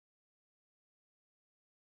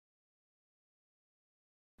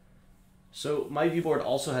So myViewBoard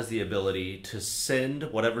also has the ability to send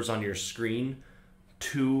whatever's on your screen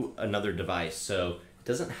to another device. So it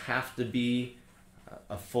doesn't have to be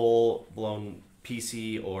a full-blown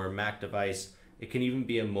PC or Mac device. It can even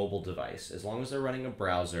be a mobile device. As long as they're running a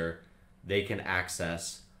browser, they can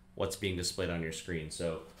access what's being displayed on your screen.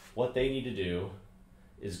 So what they need to do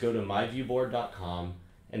is go to myviewboard.com,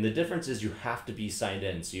 and the difference is you have to be signed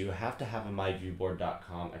in. So you have to have a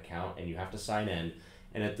myviewboard.com account and you have to sign in.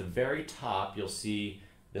 And at the very top, you'll see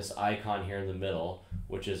this icon here in the middle,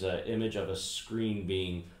 which is an image of a screen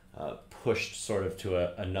being pushed sort of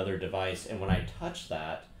to another device. And when I touch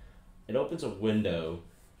that, it opens a window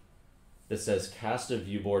that says cast a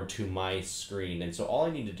viewboard to my screen. And so all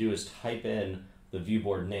I need to do is type in the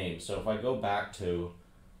viewboard name. So if I go back to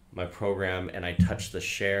my program and I touch the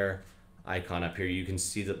share icon up here, you can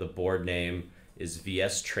see that the board name is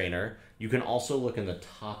VS Trainer. You can also look in the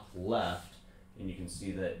top left and you can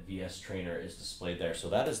see that VS Trainer is displayed there. So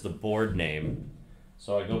that is the board name.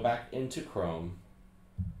 So I go back into Chrome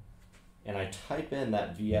and I type in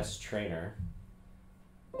that VS Trainer,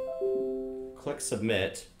 click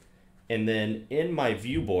submit, and then in my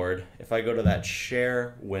viewboard, if I go to that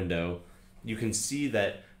share window, you can see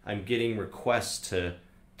that I'm getting requests to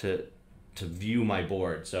view my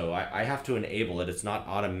board. So I have to enable it. It's not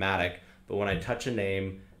automatic, but when I touch a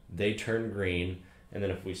name, they turn green. And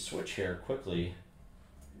then if we switch here quickly,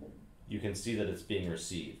 you can see that it's being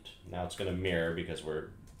received. Now it's going to mirror because we're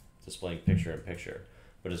displaying picture in picture,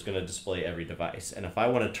 but it's going to display every device. And if I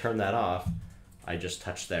want to turn that off, I just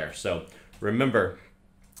touch there. So remember,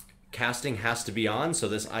 casting has to be on. So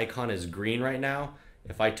this icon is green right now.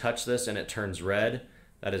 If I touch this and it turns red,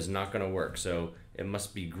 that is not going to work. So it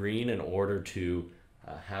must be green in order to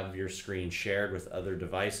have your screen shared with other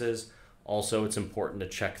devices. Also, it's important to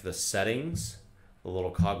check the settings, the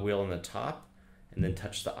little cogwheel on the top, and then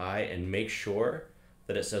touch the eye and make sure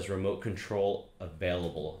that it says remote control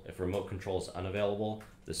available. If remote control is unavailable,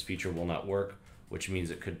 this feature will not work, which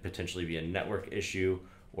means it could potentially be a network issue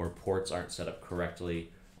or ports aren't set up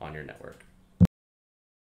correctly on your network.